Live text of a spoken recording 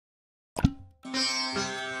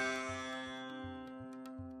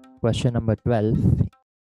Question number 12.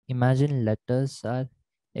 Imagine letters are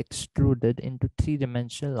extruded into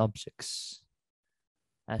three-dimensional objects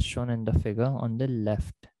as shown in the figure on the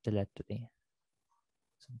left, the letter A.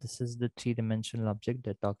 So this is the three-dimensional object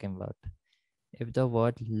they're talking about. If the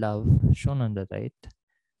word love shown on the right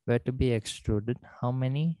were to be extruded, how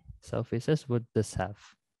many surfaces would this have?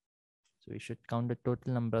 So we should count the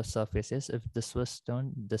total number of surfaces if this was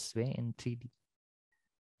turned this way in 3D.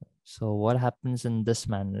 So what happens in this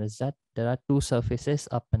manner is that there are two surfaces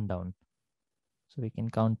up and down. So we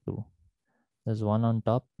can count two. There's one on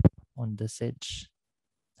top on this edge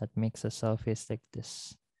that makes a surface like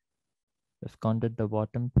this. We've counted the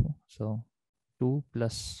bottom two. So 2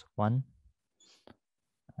 plus 1.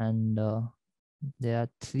 And there are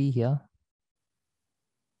 3 here.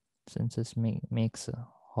 Since this makes a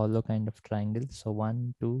hollow kind of triangle. So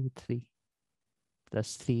 1, 2, 3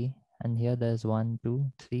 plus 3. And here there's 1,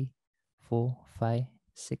 2, 3, 4, 5,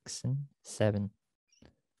 6, and 7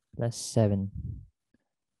 plus 7.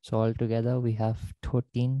 So altogether we have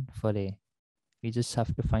 13 for A. We just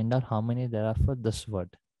have to find out how many there are for this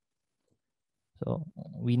word. So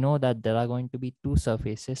we know that there are going to be two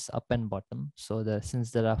surfaces, up and bottom. So since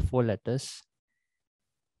there are 4 letters,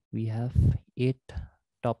 we have 8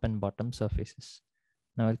 top and bottom surfaces.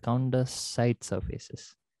 Now I'll count the side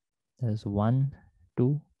surfaces. There's 1,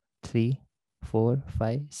 2, 3, 4,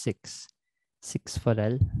 5, 6. 6 for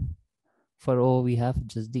L. For O, we have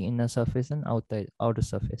just the inner surface and outer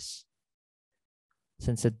surface,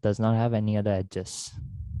 since it does not have any other edges.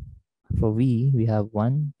 For V, we have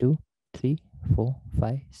 1, 2, 3, 4,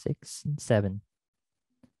 5, 6, and 7.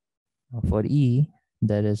 Now for E,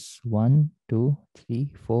 there is 1, 2,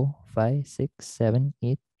 3, 4, 5, 6, 7,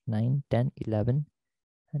 8, 9, 10, 11,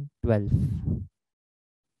 and 12.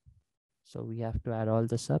 So we have to add all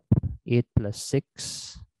this up. 8 plus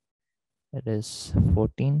 6, it is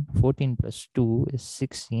 14. 14 plus 2 is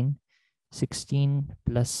 16. 16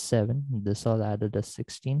 plus 7, this all added as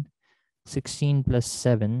 16. 16 plus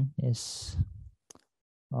 7 is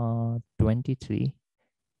 23.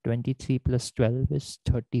 23 plus 12 is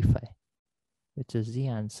 35, which is the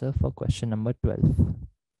answer for question number 12.